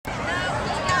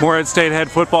Morehead State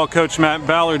head football coach Matt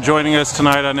Ballard joining us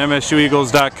tonight on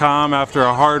MSUEagles.com after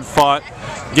a hard-fought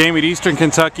game at Eastern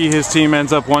Kentucky. His team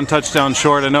ends up one touchdown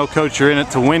short. I know, Coach, you're in it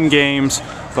to win games,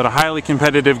 but a highly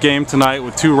competitive game tonight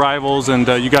with two rivals, and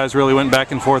you guys really went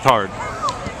back and forth hard.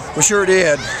 We sure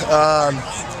did.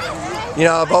 You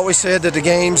know, I've always said that the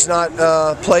game's not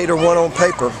played or won on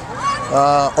paper.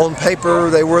 On paper,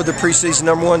 they were the preseason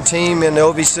 #1 team in the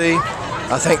OVC.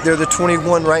 I think they're the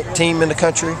 21 ranked team in the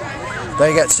country.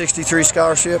 They got 63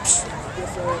 scholarships.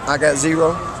 I got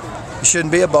 0. It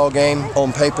shouldn't be a ball game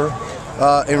on paper.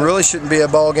 It really shouldn't be a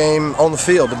ball game on the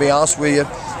field, to be honest with you.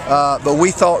 But we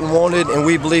thought and wanted, and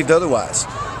we believed otherwise.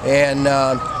 And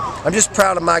I'm just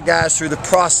proud of my guys through the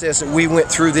process that we went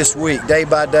through this week, day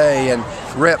by day and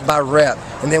rep by rep.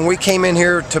 And then we came in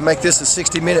here to make this a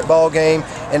 60-minute ball game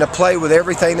and to play with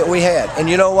everything that we had. And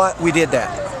you know what? We did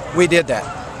that. We did that.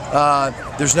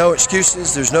 There's no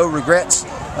excuses. There's no regrets.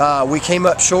 We came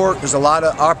up short. There's a lot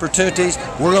of opportunities.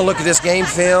 We're going to look at this game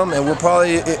film, and we're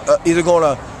probably either going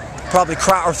to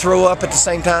cry or throw up at the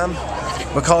same time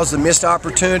because of the missed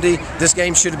opportunity. This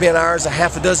game should have been ours a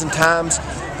half a dozen times.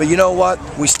 But you know what?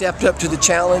 We stepped up to the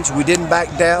challenge. We didn't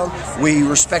back down. We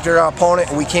respected our opponent,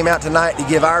 and we came out tonight to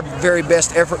give our very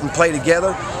best effort and play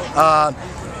together.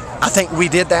 I think we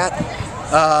did that.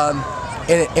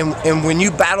 And when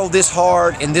you battle this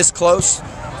hard and this close,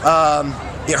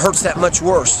 it hurts that much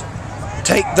worse.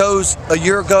 Take those a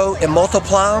year ago and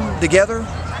multiply them together,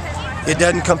 it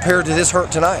doesn't compare to this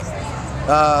hurt tonight.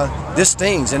 This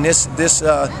stings, and this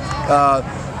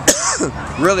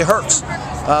really hurts.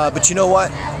 But you know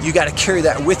what? You got to carry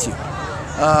that with you.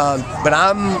 But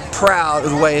I'm proud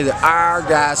of the way that our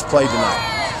guys played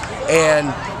tonight.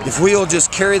 And if we'll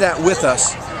just carry that with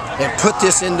us and put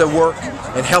this into work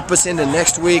and help us into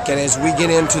next week, and as we get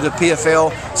into the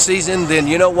PFL season, then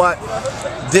you know what?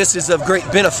 This is of great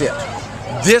benefit.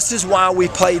 This is why we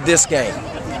played this game.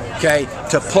 Okay,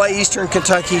 to play Eastern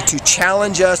Kentucky, to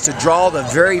challenge us, to draw the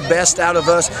very best out of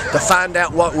us, to find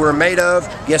out what we're made of.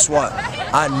 Guess what?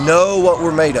 I know what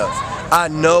we're made of. I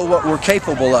know what we're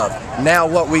capable of. Now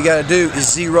what we got to do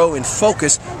is zero and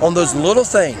focus on those little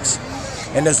things.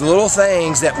 And those little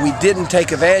things that we didn't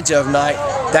take advantage of tonight,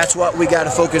 that's what we got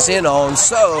to focus in on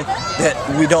so that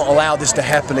we don't allow this to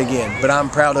happen again. But I'm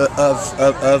proud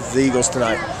of the Eagles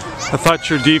tonight. I thought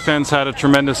your defense had a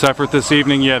tremendous effort this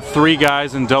evening. You had 3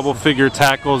 guys in double-figure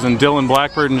tackles, and Dylan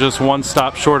Blackburn just one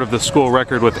stop short of the school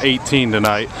record with 18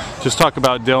 tonight. Just talk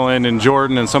about Dylan and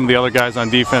Jordan and some of the other guys on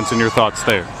defense and your thoughts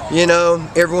there. You know,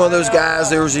 every one of those guys,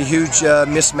 there was a huge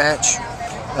mismatch.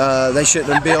 They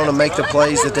shouldn't have been able to make the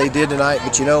plays that they did tonight,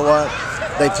 but you know what?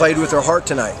 They played with their heart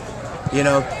tonight. You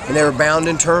know, and they were bound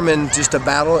and determined just to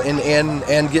battle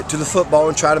and get to the football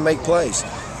and try to make plays.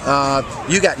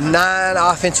 You got 9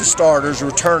 offensive starters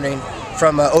returning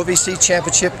from an OVC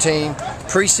championship team,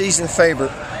 preseason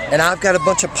favorite, and I've got a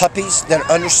bunch of puppies that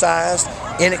are undersized,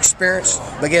 inexperienced,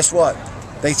 but guess what?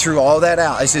 They threw all that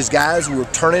out. It says, guys,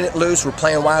 we're turning it loose, we're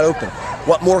playing wide open.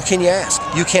 What more can you ask?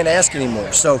 You can't ask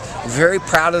anymore. So very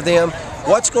proud of them.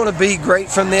 What's going to be great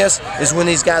from this is when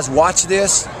these guys watch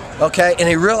this, okay, and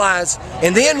they realize,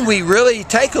 and then we really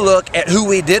take a look at who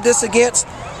we did this against,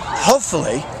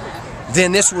 hopefully,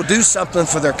 then this will do something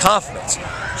for their confidence.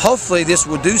 Hopefully this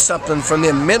will do something from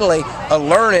them mentally,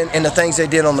 learning in the things they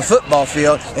did on the football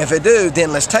field. And if they do,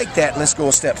 then let's take that and let's go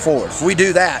a step forward. If we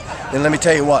do that, then let me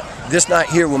tell you what, this night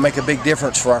here will make a big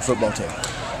difference for our football team.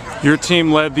 Your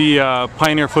team led the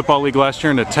Pioneer Football League last year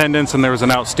in attendance, and there was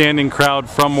an outstanding crowd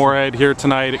from Morehead here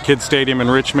tonight at Kidd Stadium in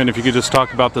Richmond. If you could just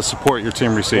talk about the support your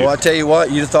team received. Well, I tell you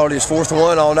what, you'd have thought it was 4th and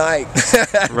 1 all night.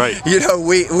 Right. You know,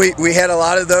 we had a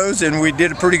lot of those, and we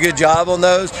did a pretty good job on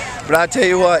those. But I tell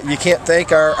you what, you can't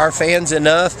thank our fans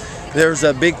enough. There was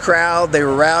a big crowd. They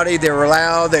were rowdy. They were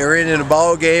loud. They were in a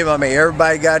ball game. I mean,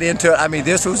 everybody got into it. I mean,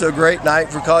 this was a great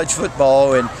night for college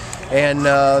football, and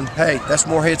hey, that's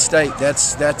Morehead State.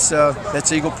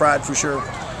 That's Eagle pride for sure.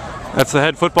 That's the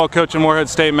head football coach of Morehead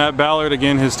State, Matt Ballard.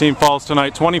 Again, his team falls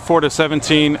tonight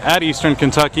 24-17 at Eastern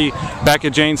Kentucky. Back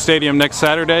at Jane Stadium next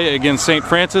Saturday against St.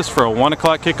 Francis for a 1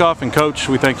 o'clock kickoff. And Coach,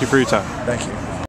 we thank you for your time. Thank you.